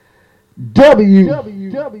WGKS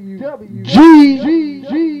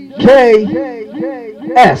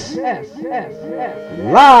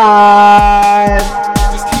live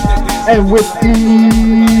and with the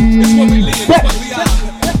best.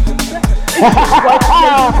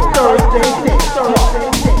 Thursday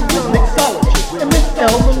with mixologist and Miss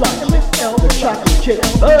Elma Lunch, the chocolate chip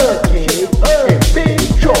Birdcage and Big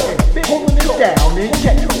Troy, holding it down in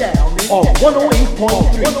Texas on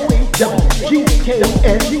 108.3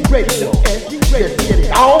 WGKS Radio. Let's get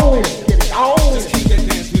it on.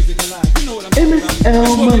 Miss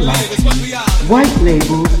Elma Lunch, White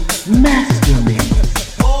Label's Master Mix.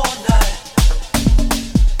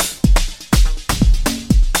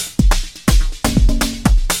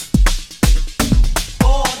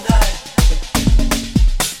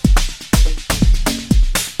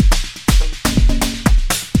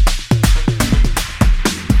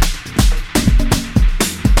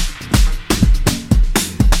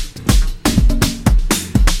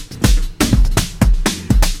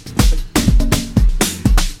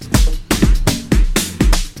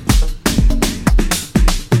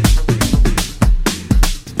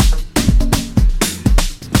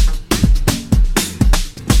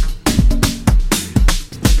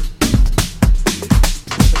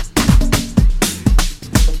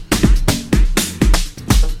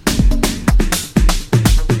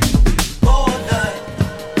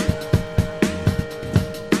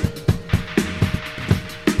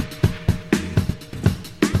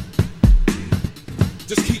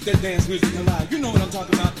 Dance music alive. You know what I'm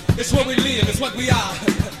talking about. It's what we live, it's what we are.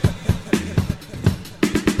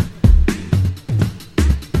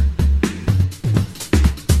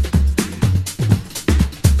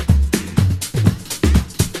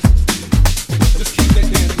 Just keep that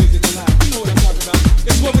dance music alive. You know what I'm talking about.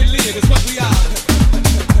 It's what we live, it's what we are.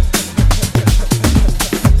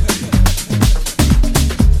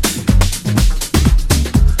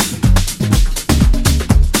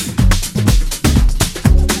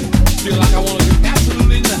 Feel like I wanna do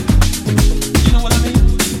absolutely nothing. You know what I mean?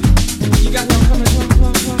 You got one coming.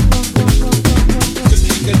 Just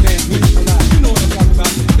keep that dance music alive. You know what I'm talking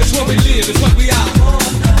about. It's what we live, it's what we are.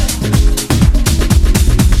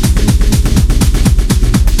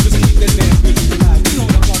 Just keep that dance music alive. You know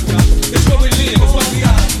what I'm talking about. It's what we live, it's what we are.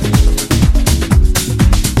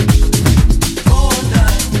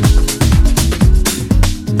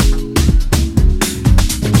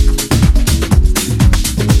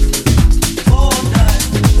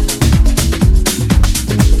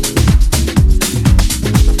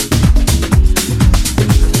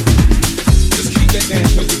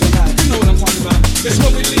 Dance music alive. You know what I'm talking about.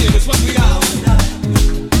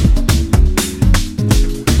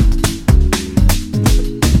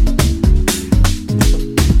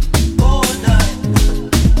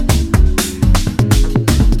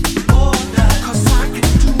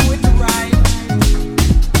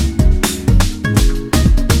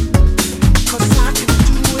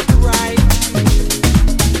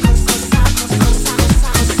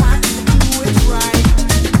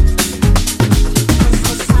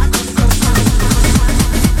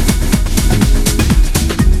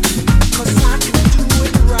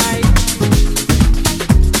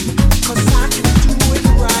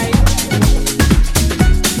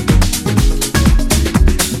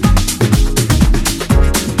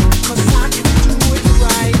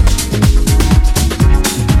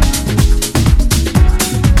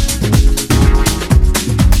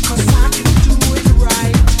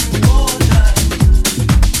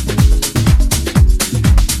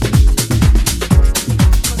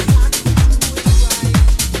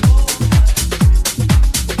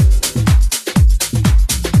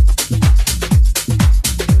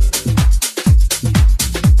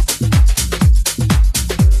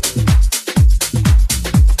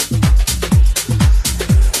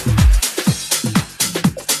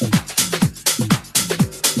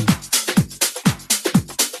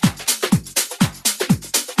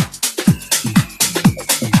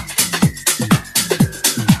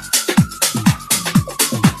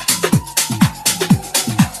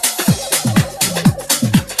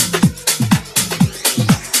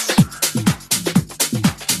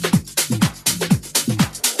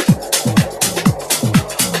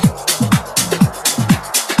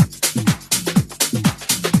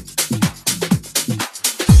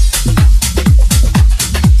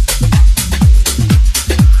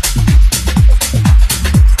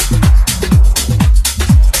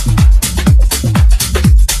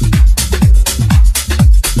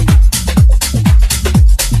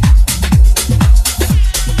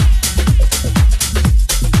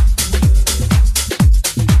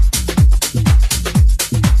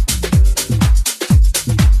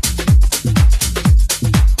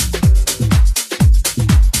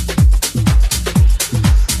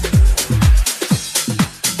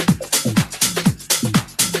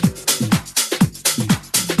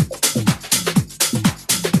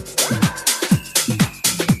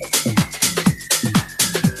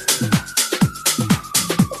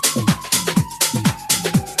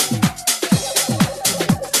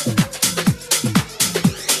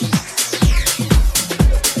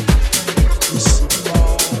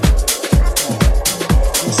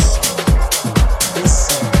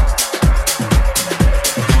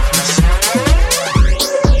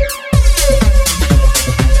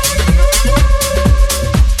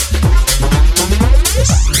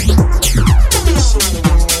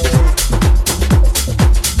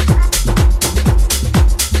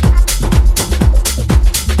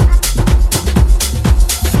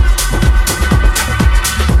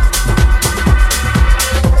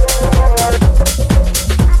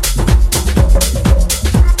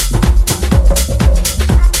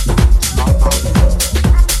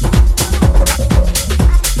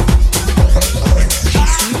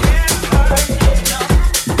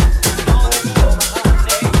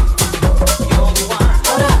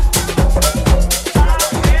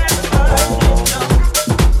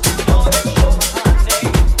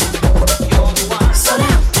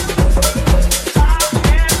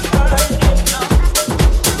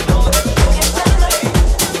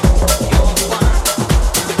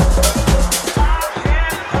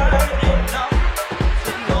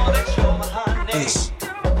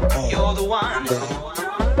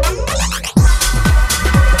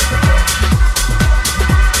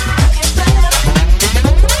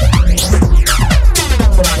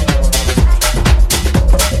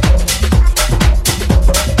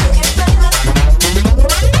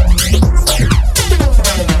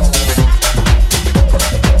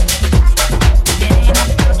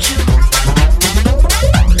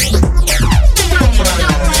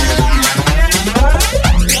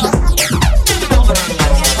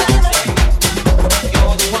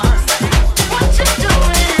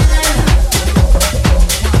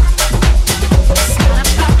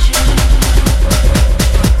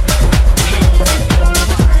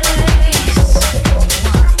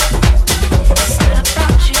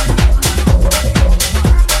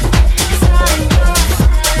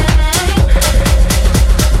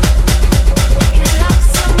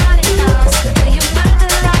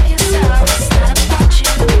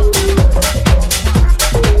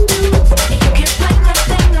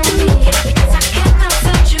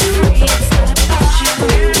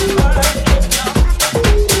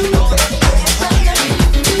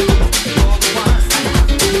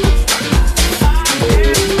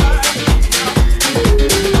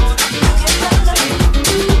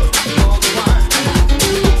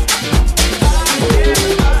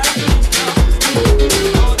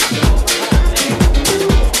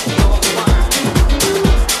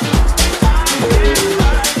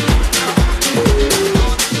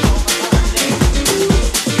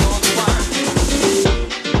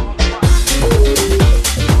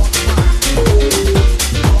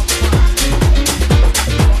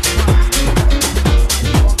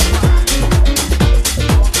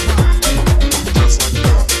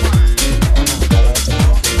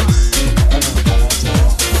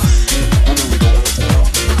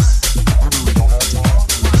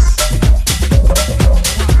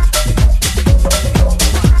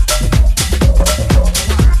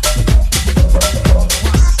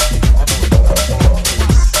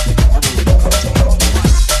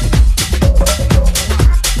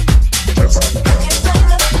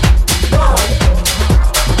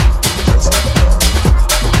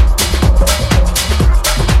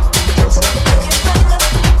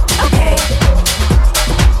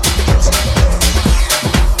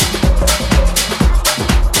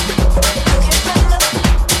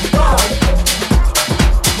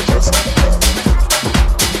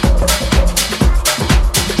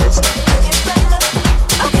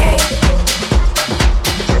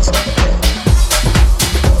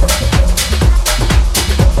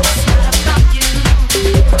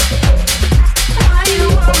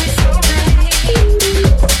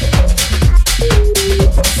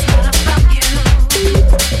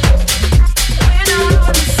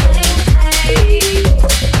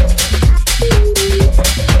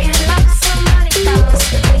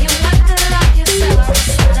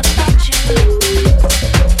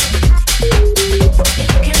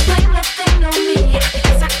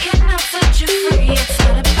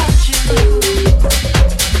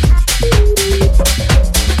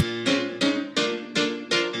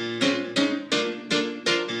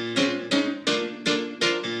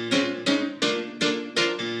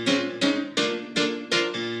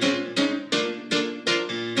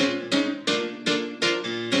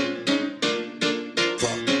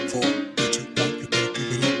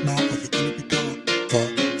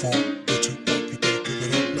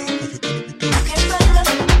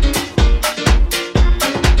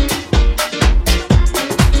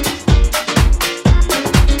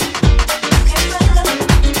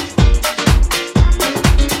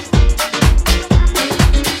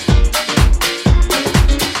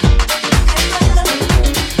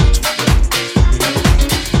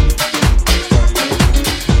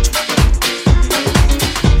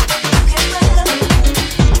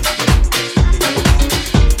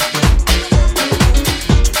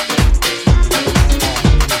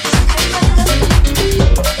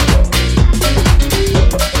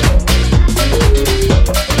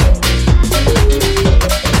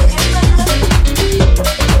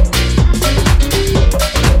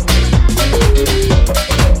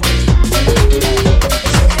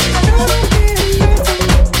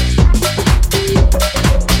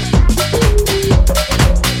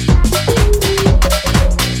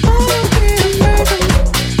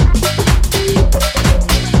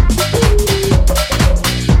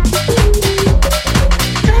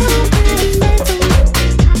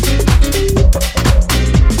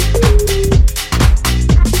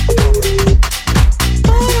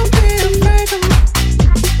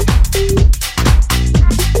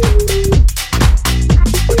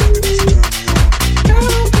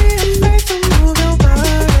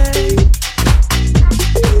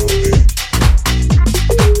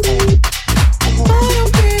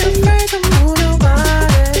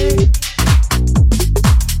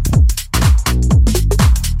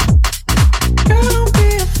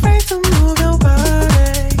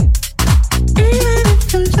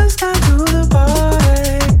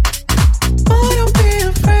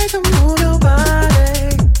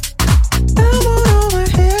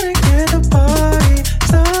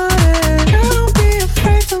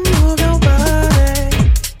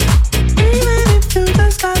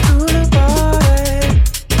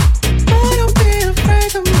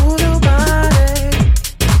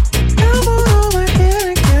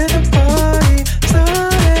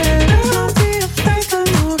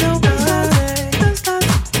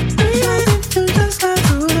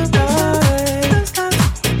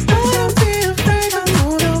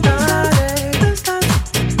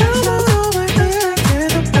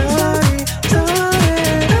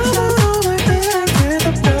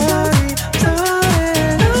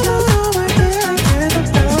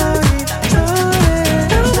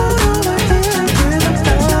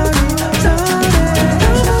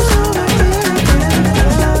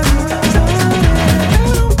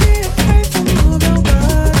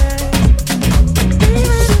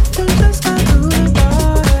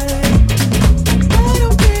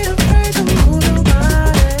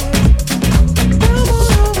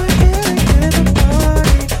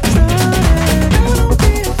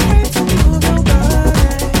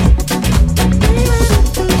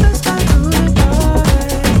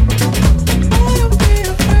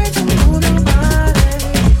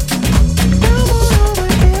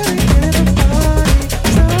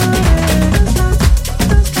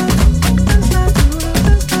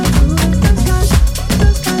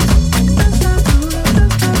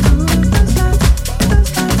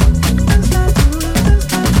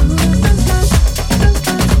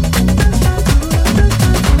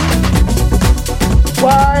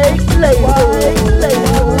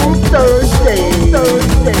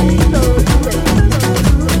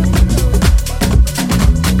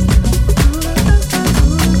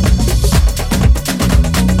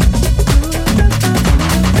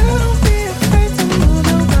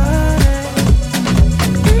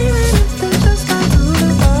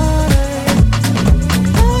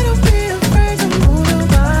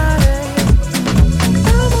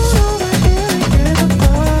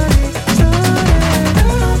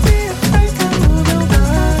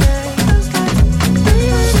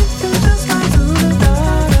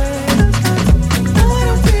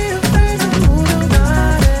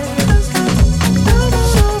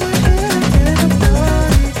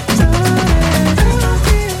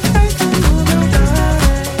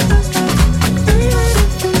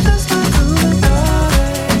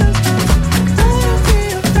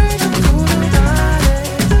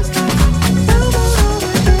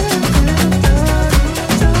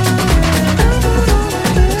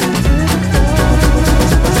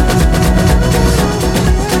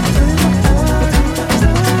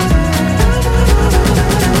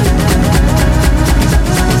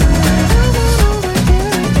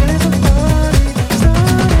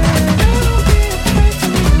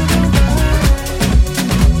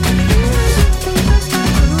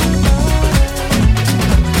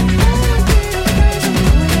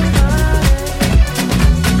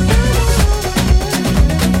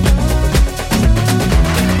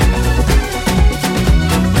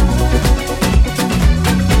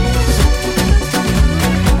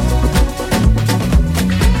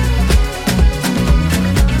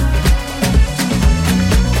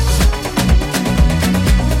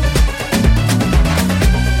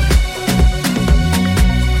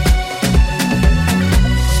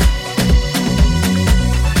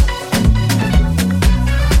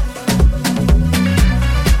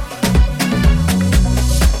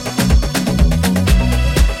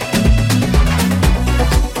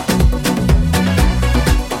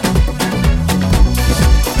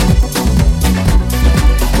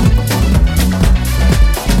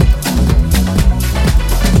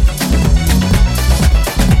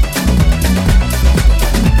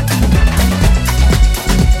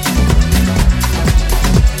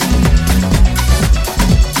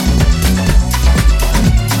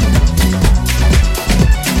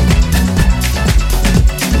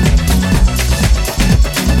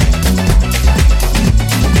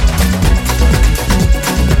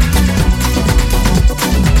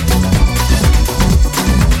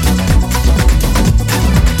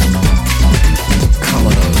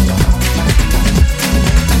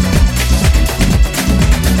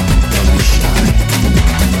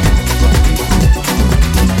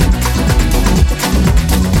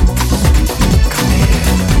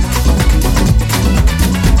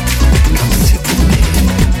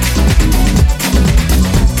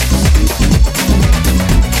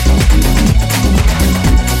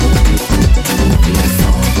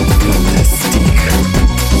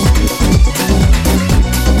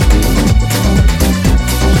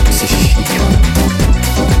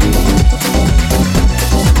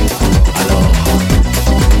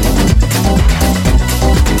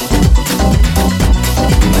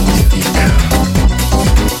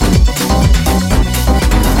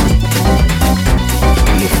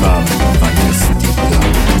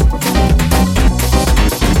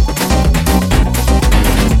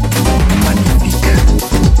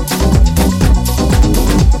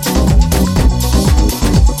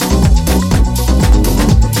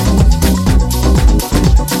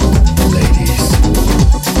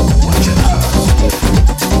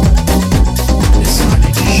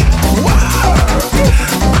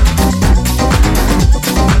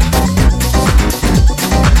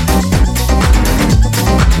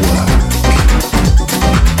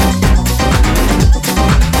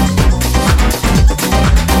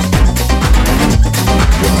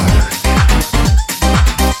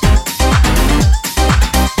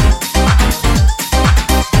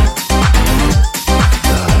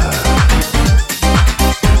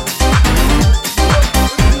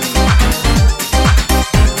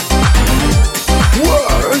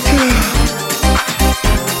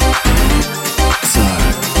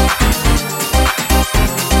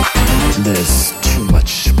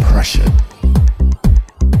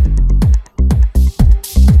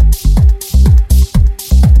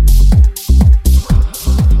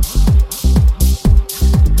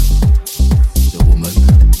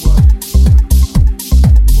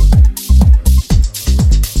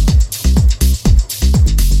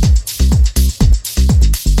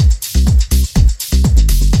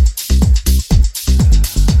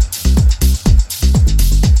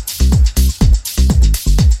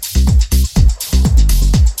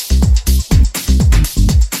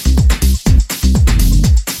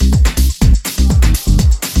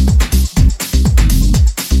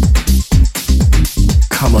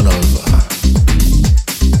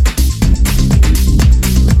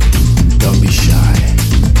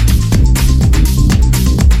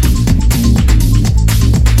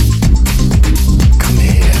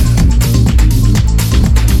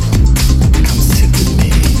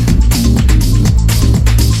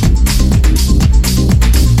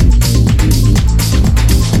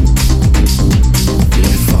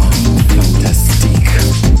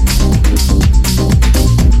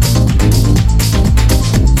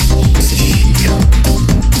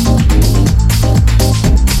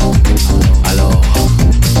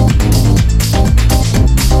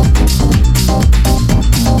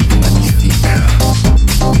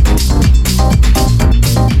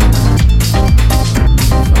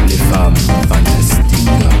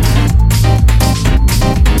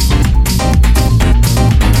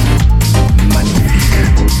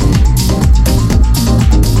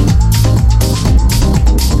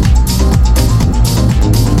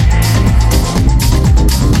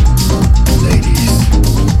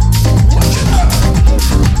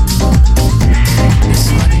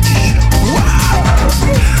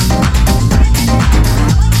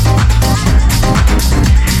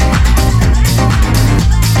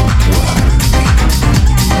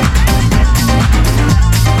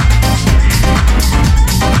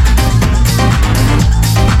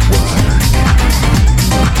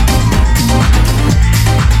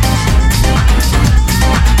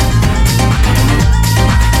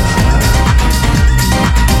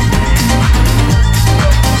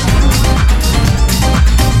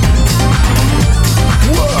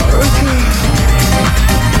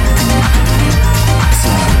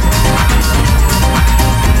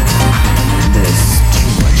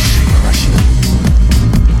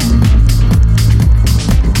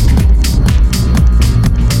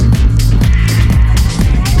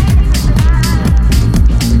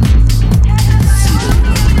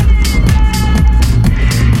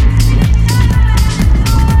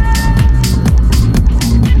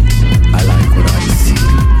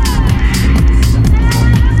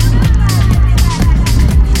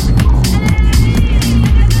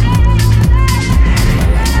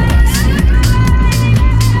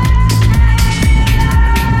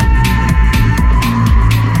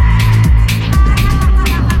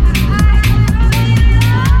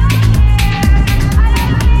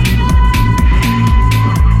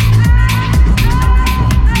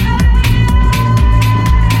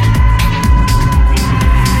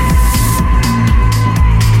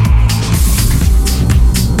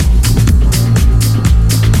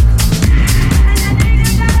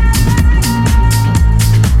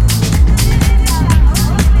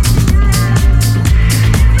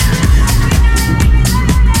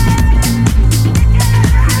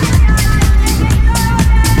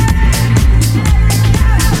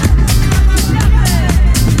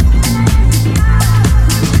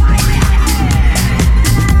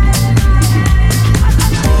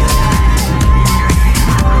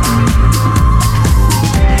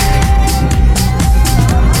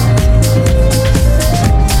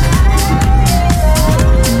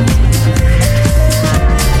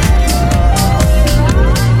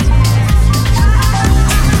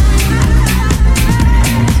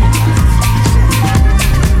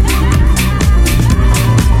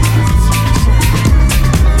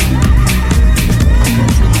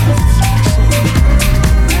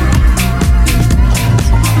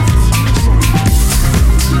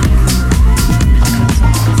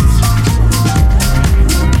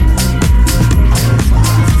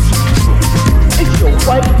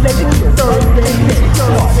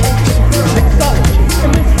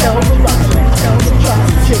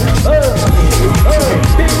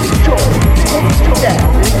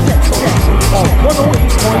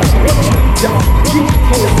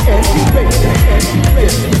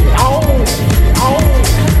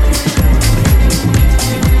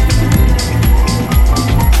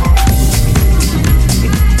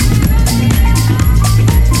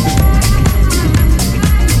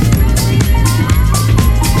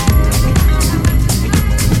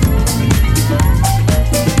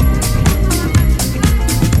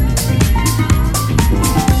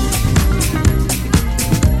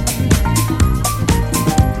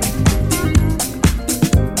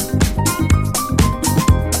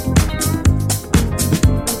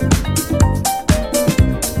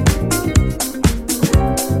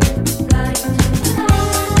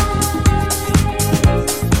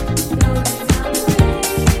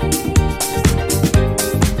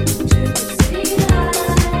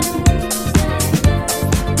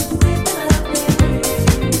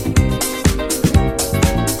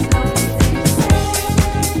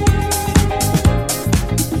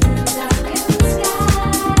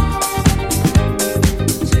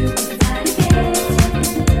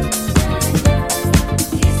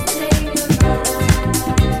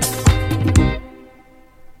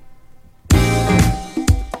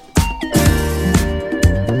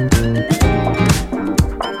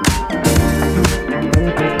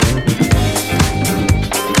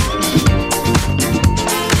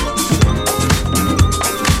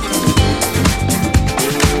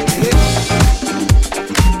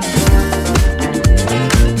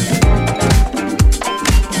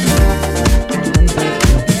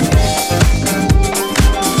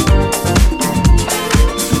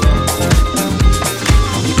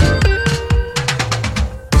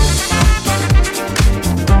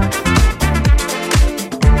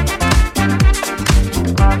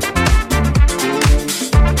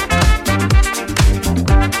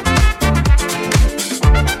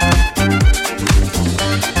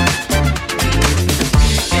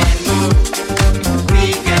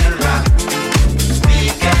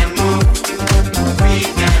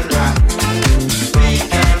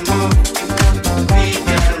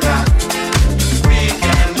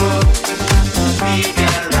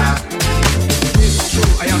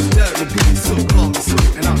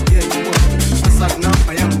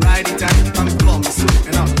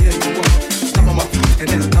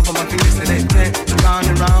 my fingers and then turn round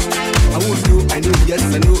and round. I won't do, I know, yes,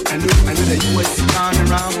 I know that you was round and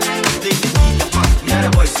round. Play the beat, the funk, we got a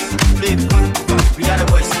voice. Play the funk, we got a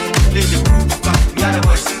voice. Play the groove, funk, we got a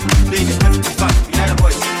voice. Play the empty funk, we got a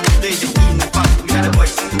voice. Play the beat, the funk, we got a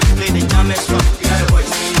voice. Play the jammers funk, we got a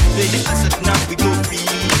voice. Play the asset, now we go free.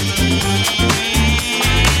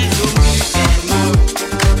 So we can move,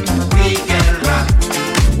 we can rock,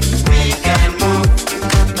 we can move,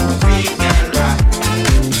 we can rock,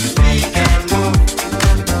 we can move,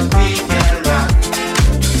 we can rock,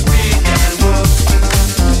 we can move,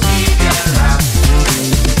 we can rock.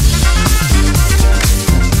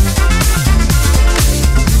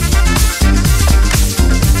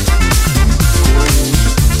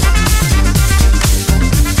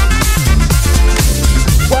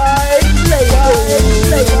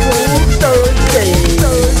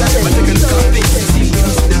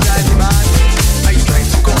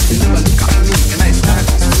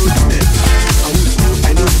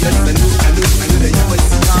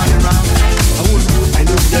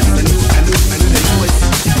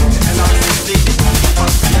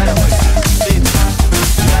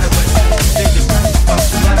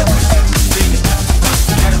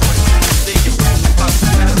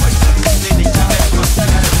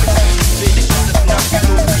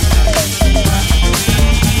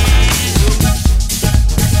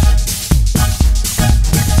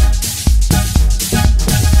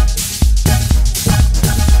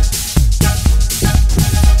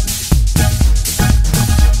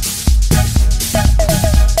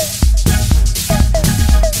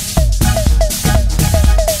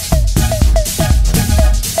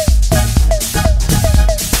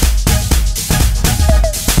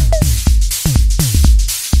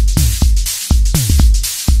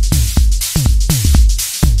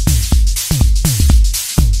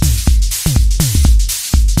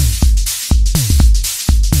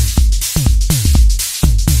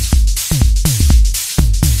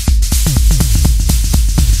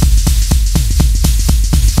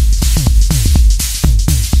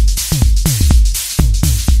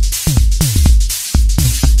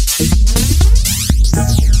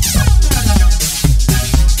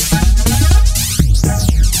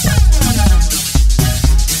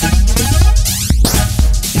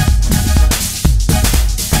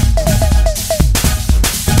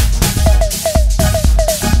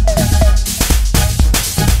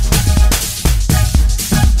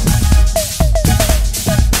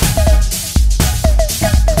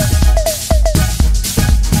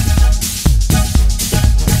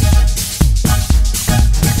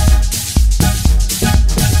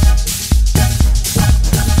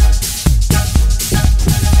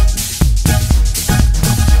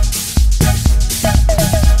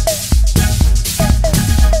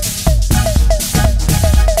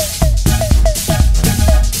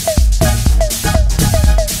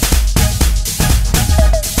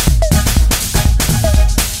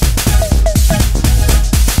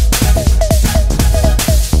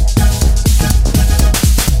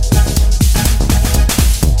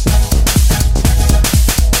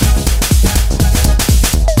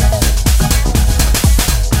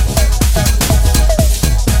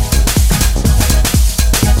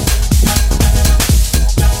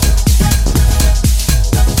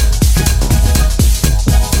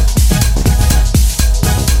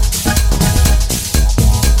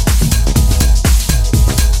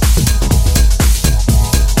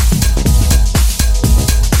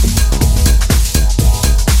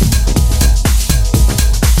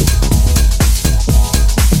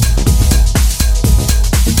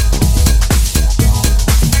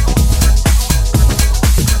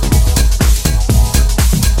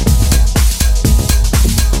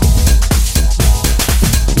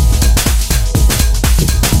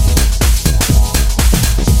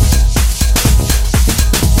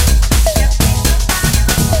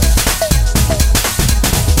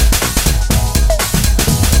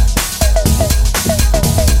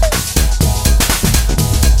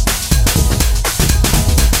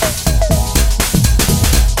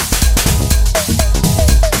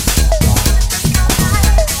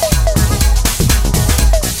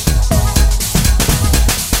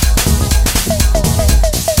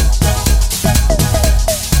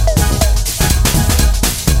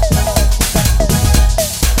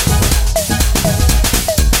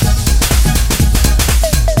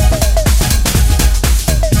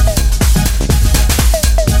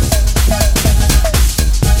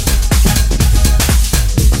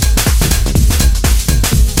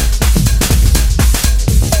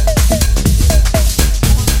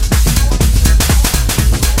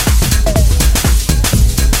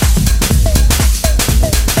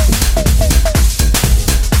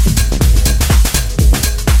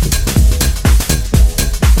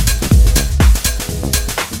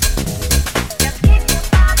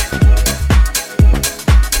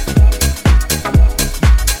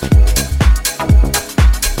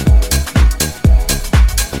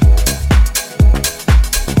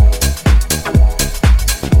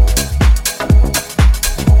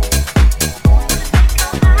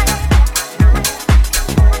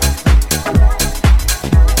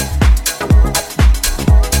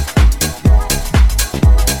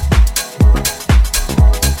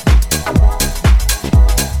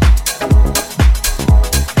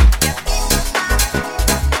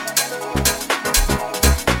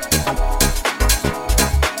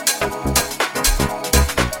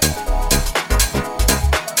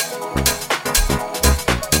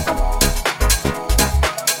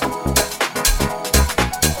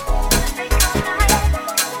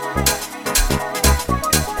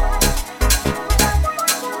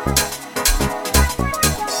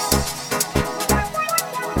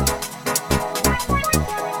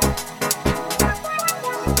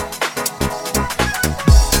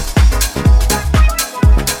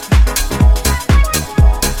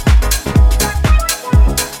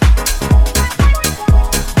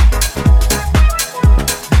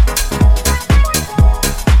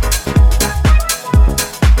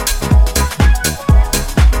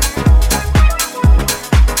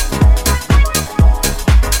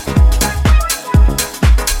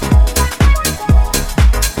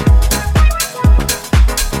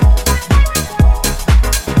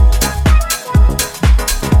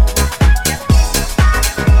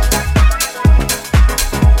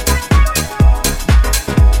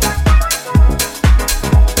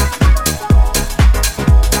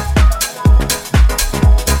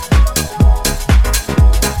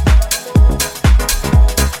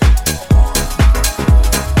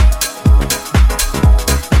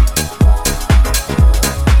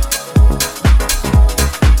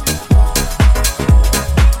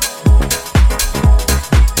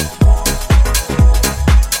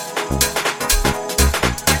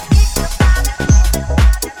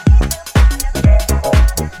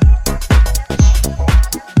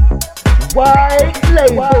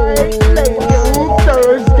 Thursday.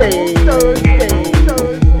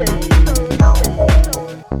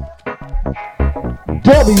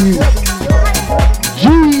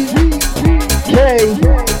 WGKS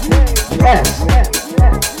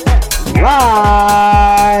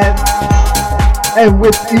live and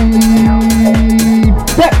with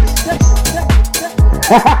effects.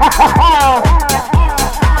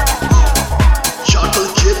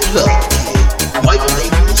 Chocolate chip love kid, white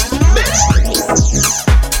labels, best.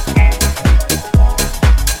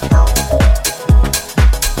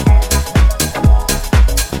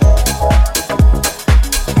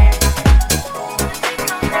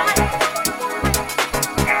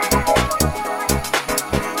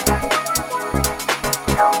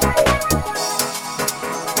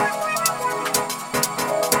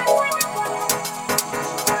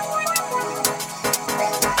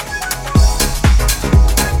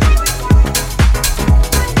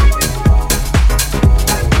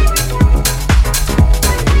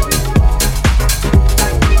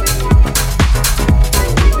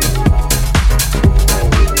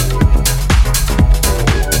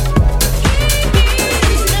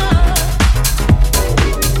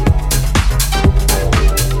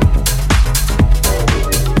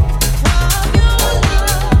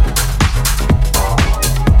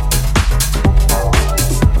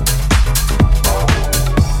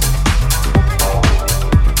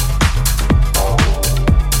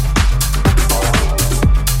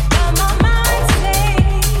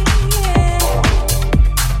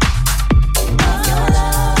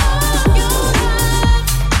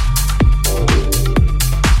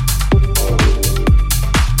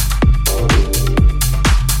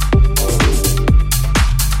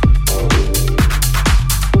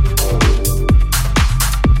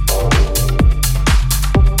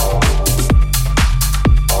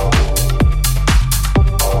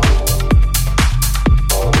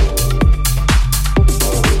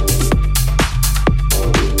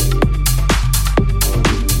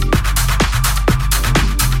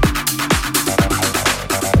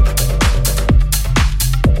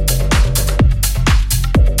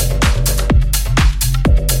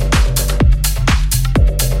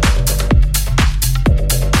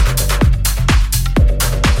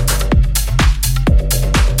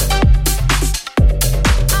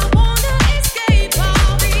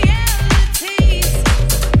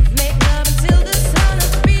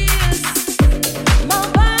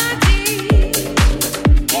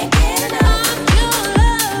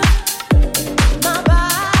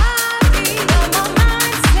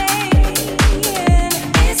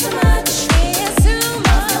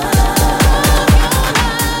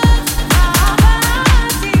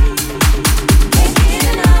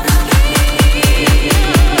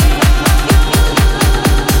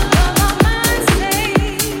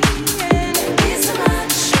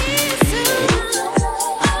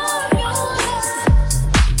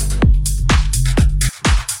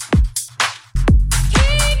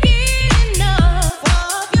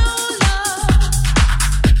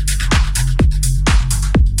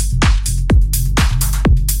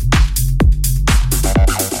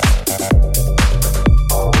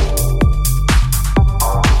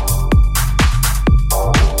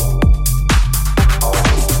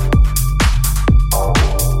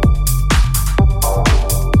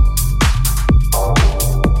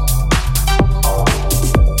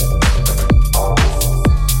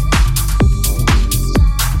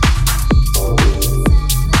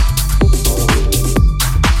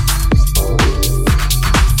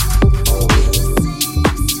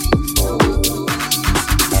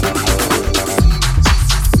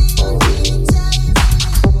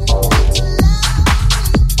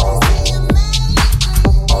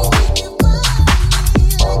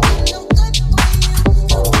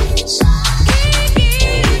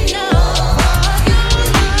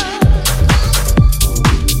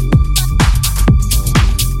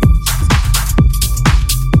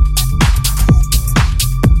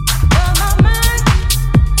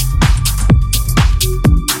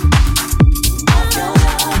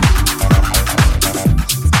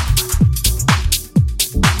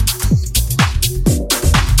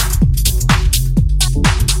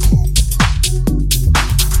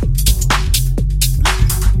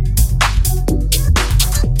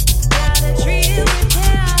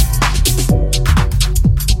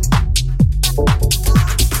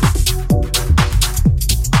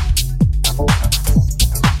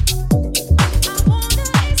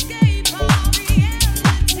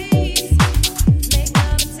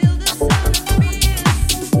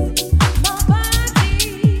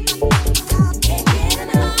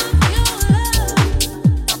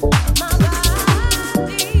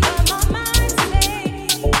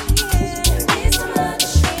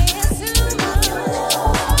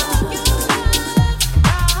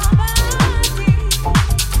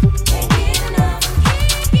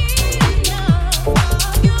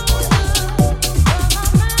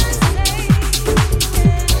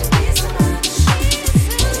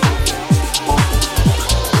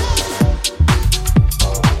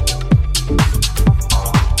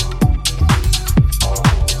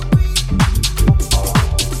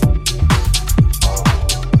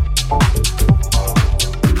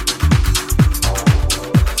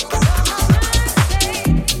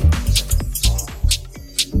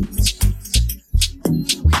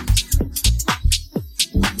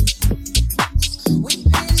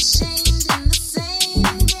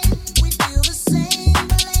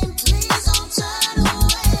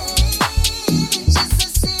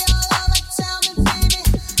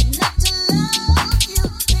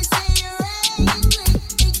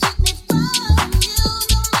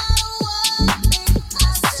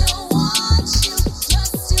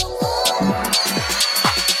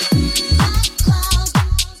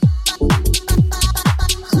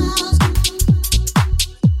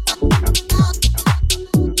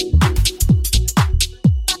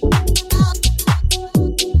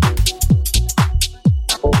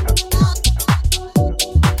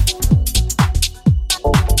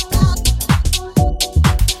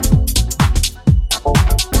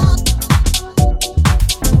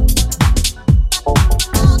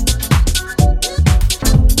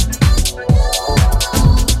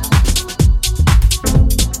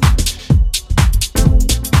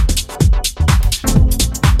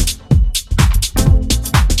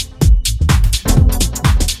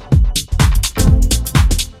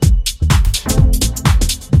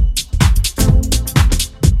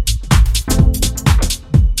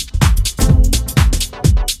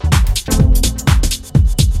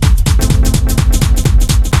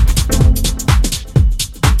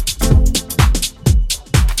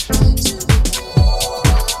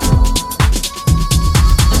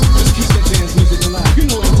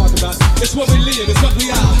 what we live, it's what we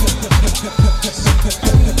are.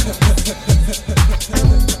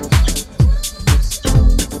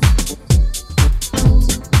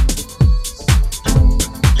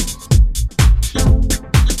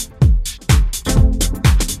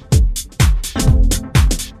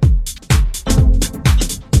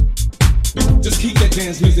 Just keep that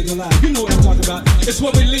dance music alive. You know what I'm talking about. It's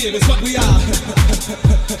what we live, it's what we are.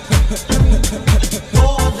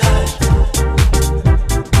 All night.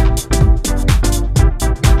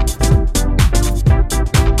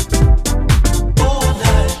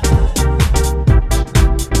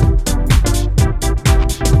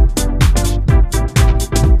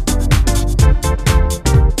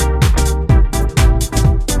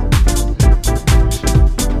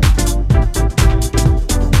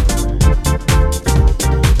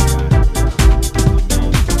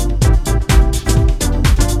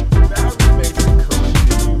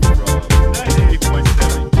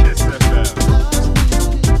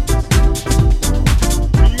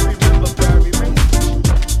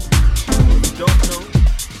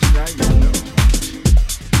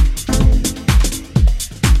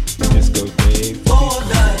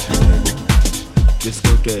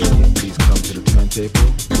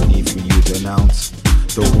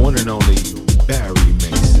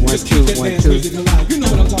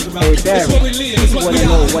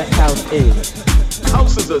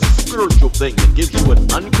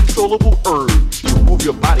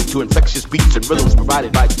 To infectious beats and rhythms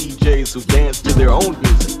provided by DJs who dance to their own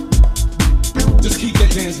music. Just keep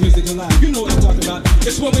that dance music alive. You know what I'm talking about.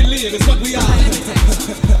 It's what we live, it's what we are.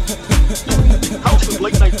 House was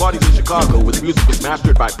late night parties in Chicago with music was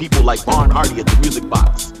mastered by people like Vaughn Hardy at the Music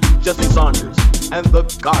Box, Jesse Saunders, and the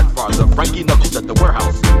Godfather Frankie Knuckles at the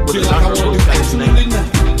Warehouse with a genre of those guys' names. You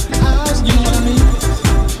know what I mean?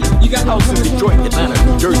 House in Detroit, Atlanta,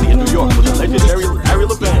 New Jersey, and New York with the legendary Larry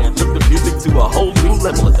LeBand took the music to a whole new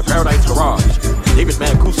level at the Paradise Garage. David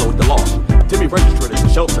Mancuso at the Loft, Timmy Registrar at the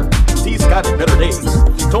Shelter, T. Scott at Better Days,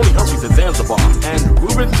 Tony Humphries at Zanzibar, and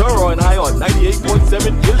Ruben Toro and I on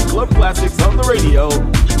 98.7 Kids Club Classics on the radio.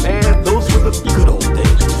 Man, those were the good old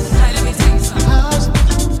days.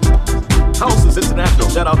 House is international.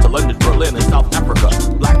 Shout out to London, Berlin, and South Africa.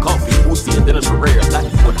 Black Coffee, Boosie, and Dennis Ferrer. That's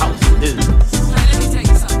what house is.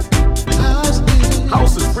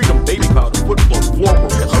 House is freedom, baby powder, footwork,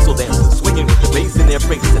 floorwork, and hustle dances, swinging with the bass in their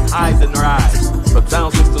face and highs in their eyes. From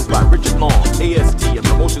sound systems by Richard Long, AST, and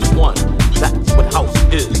Promotions One. That's what house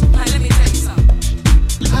is. Let me tell you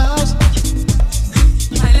something. House.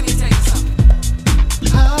 Let me tell you something.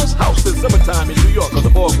 House is summertime in New York on the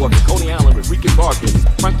boardwalk at Coney Island with Rican Bargains,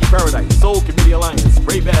 Frankie Paradise, Soul Committee Alliance,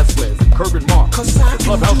 Ray Vasquez, Kirby Mark, the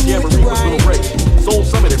Clubhouse Jamboree with Little Ray, Soul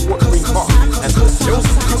Summit at Fort Greene Park, and the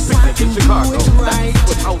Joseph Picnic in Chicago. That's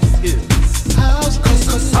what house is.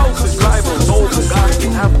 House is tribal, soul, Bugatti,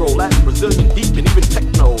 Afro, Latin, Brazilian, deep, and even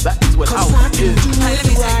techno. That's what house is.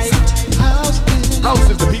 House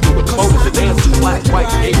is the people with the motives to dance to black, white,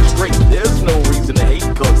 gay, straight. There's no reason to hate,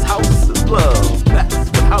 cause house is love. That's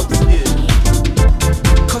what house is.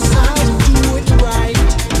 Cause I can do it right.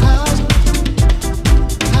 House.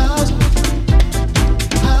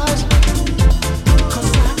 Cause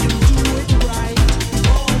I can do it right.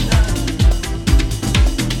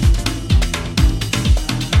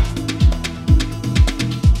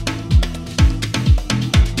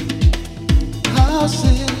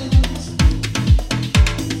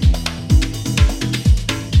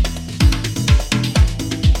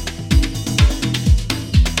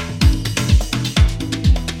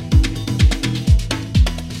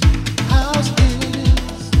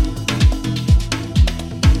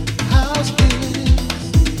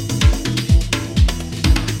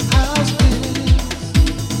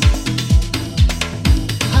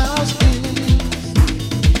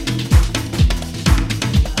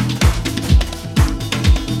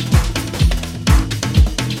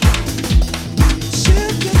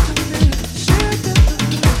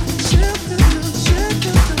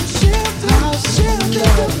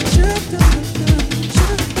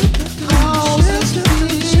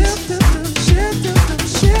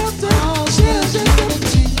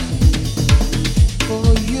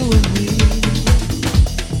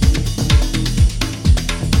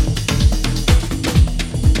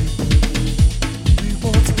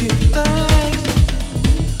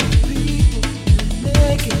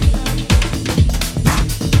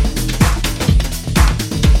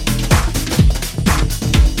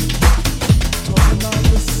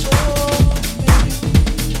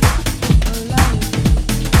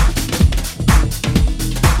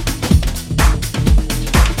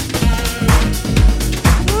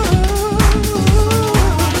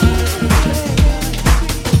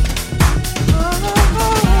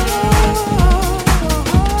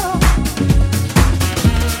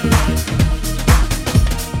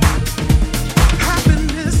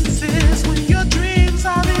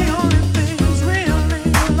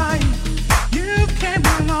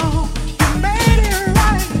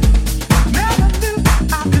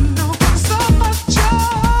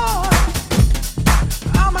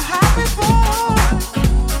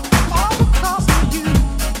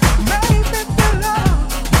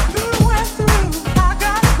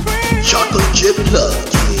 Love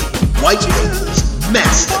Kid, White Label's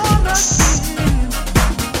Master Mix.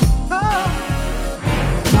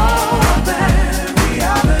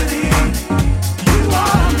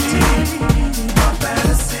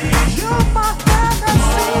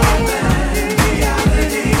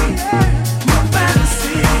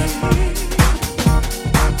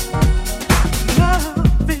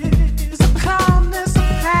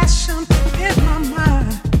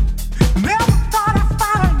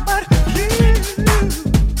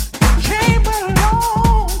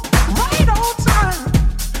 Right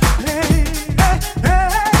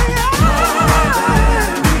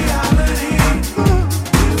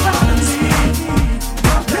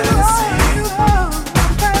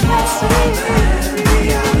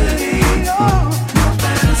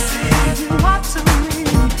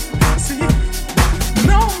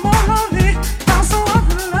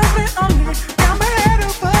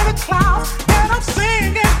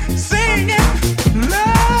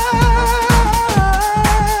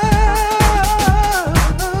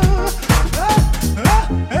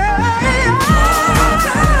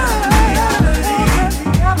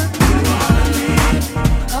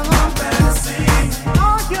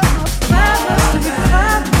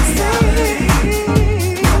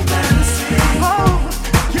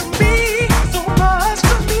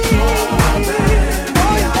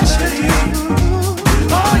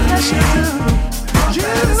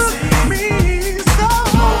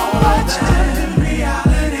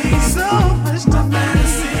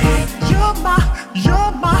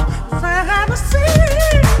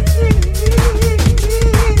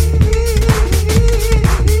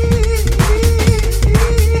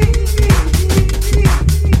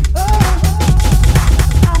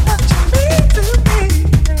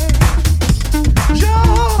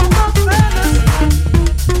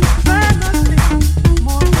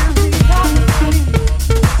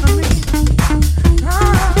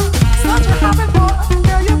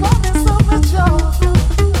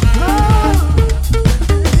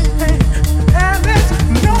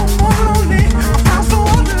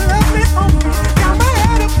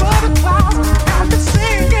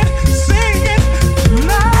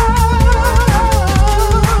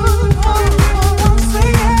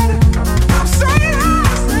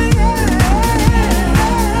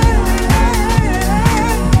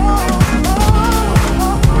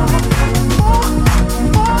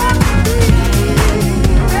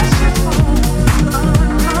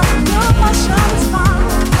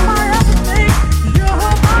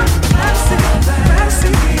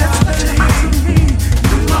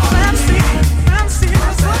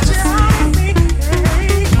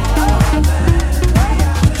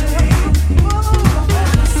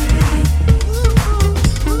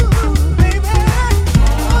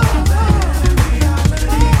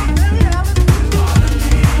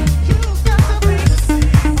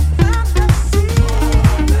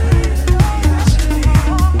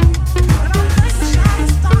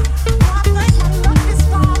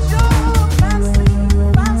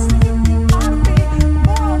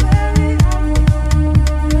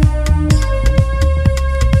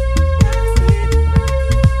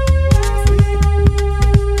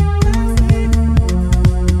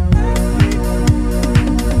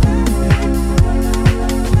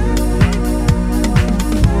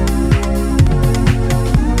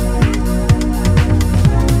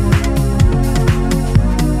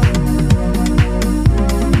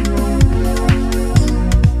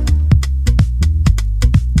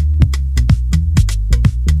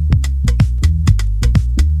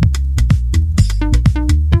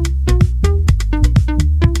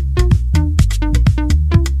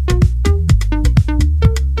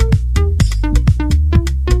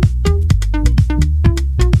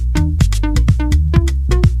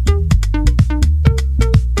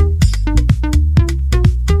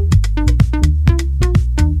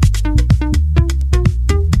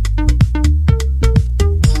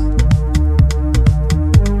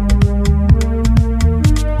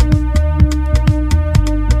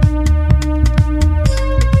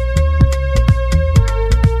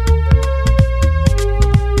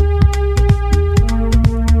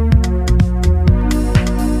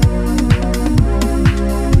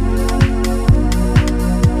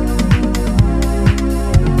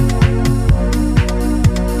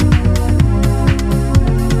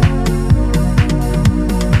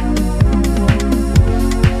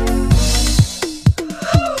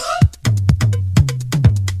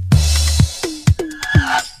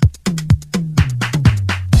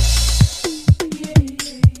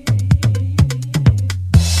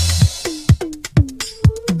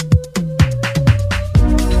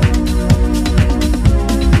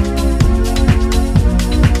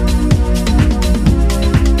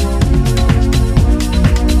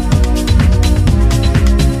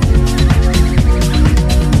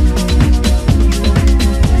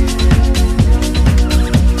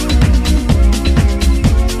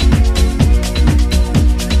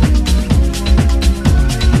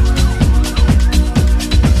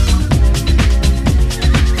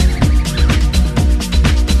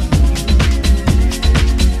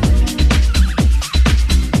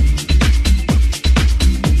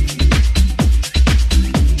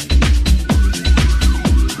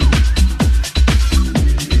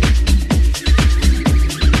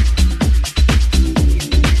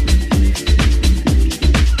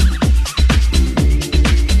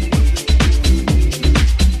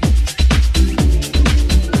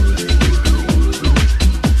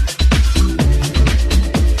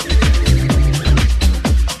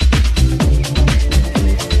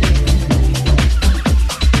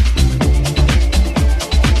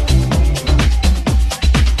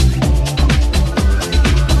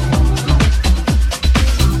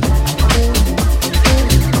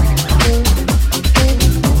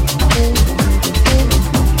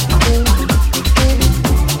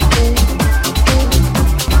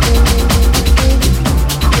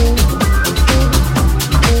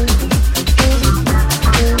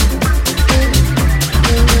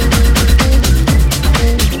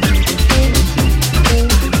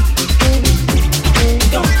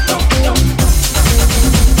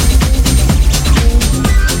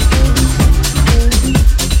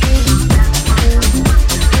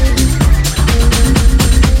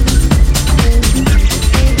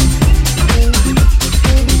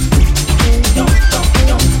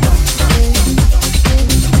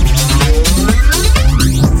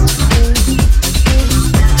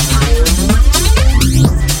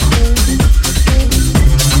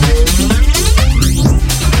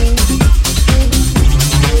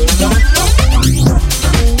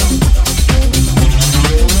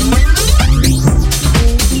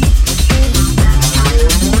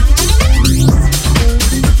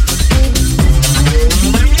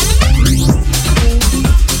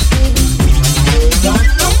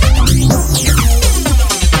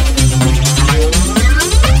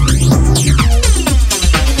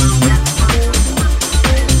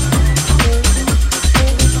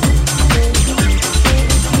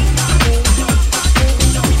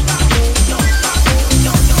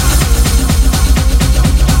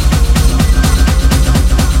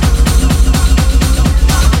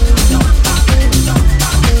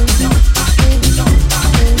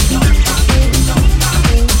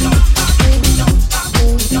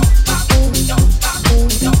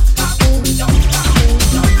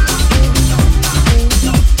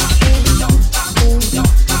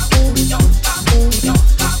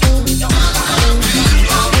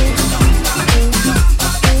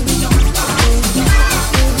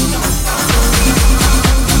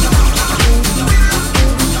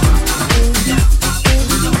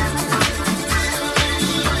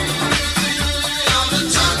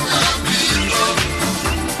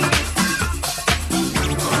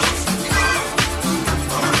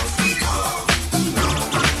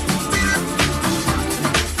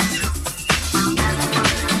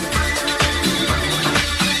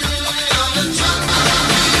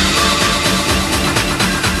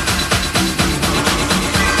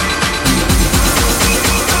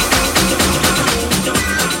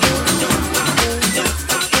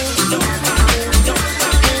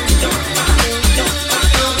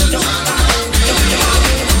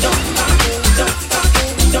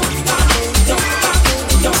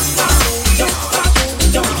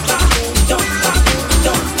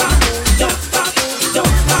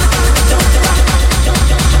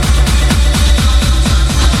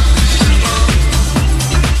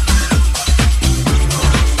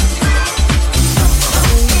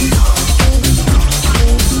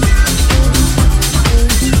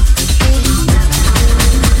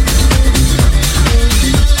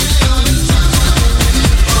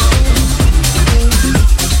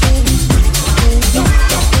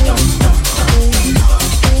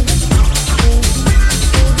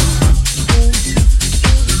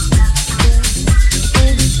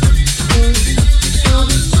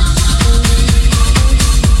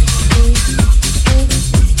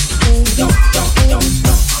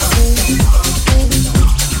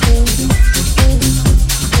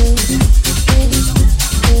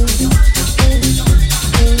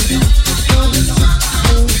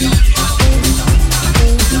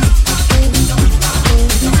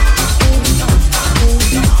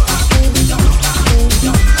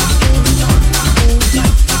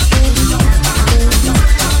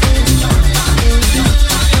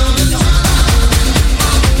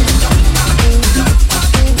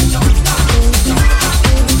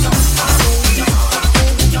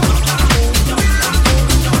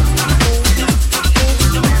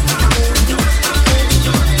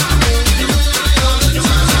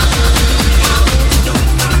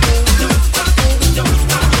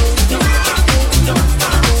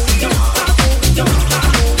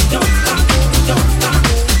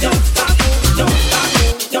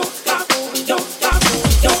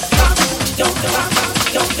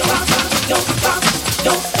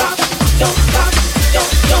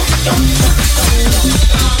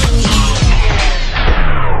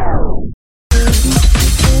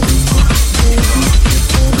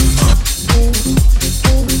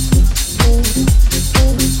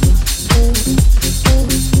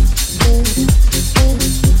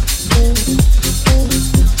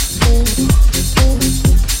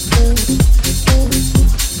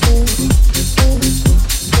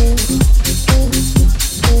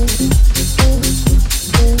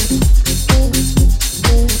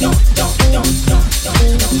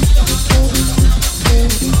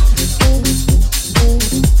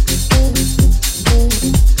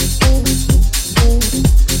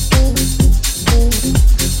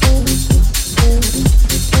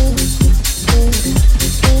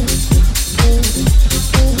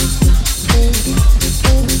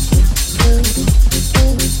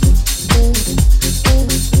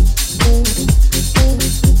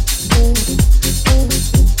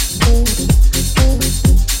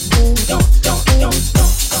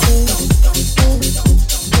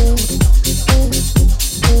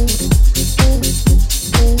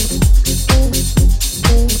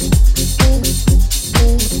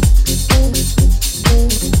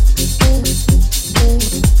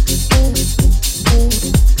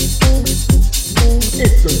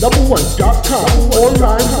Number1.com,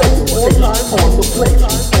 online radio station on the place,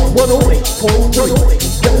 108.3,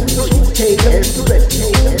 KSLA,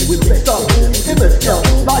 with mixologist MSL,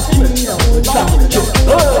 Latino, the chocolate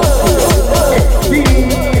chip.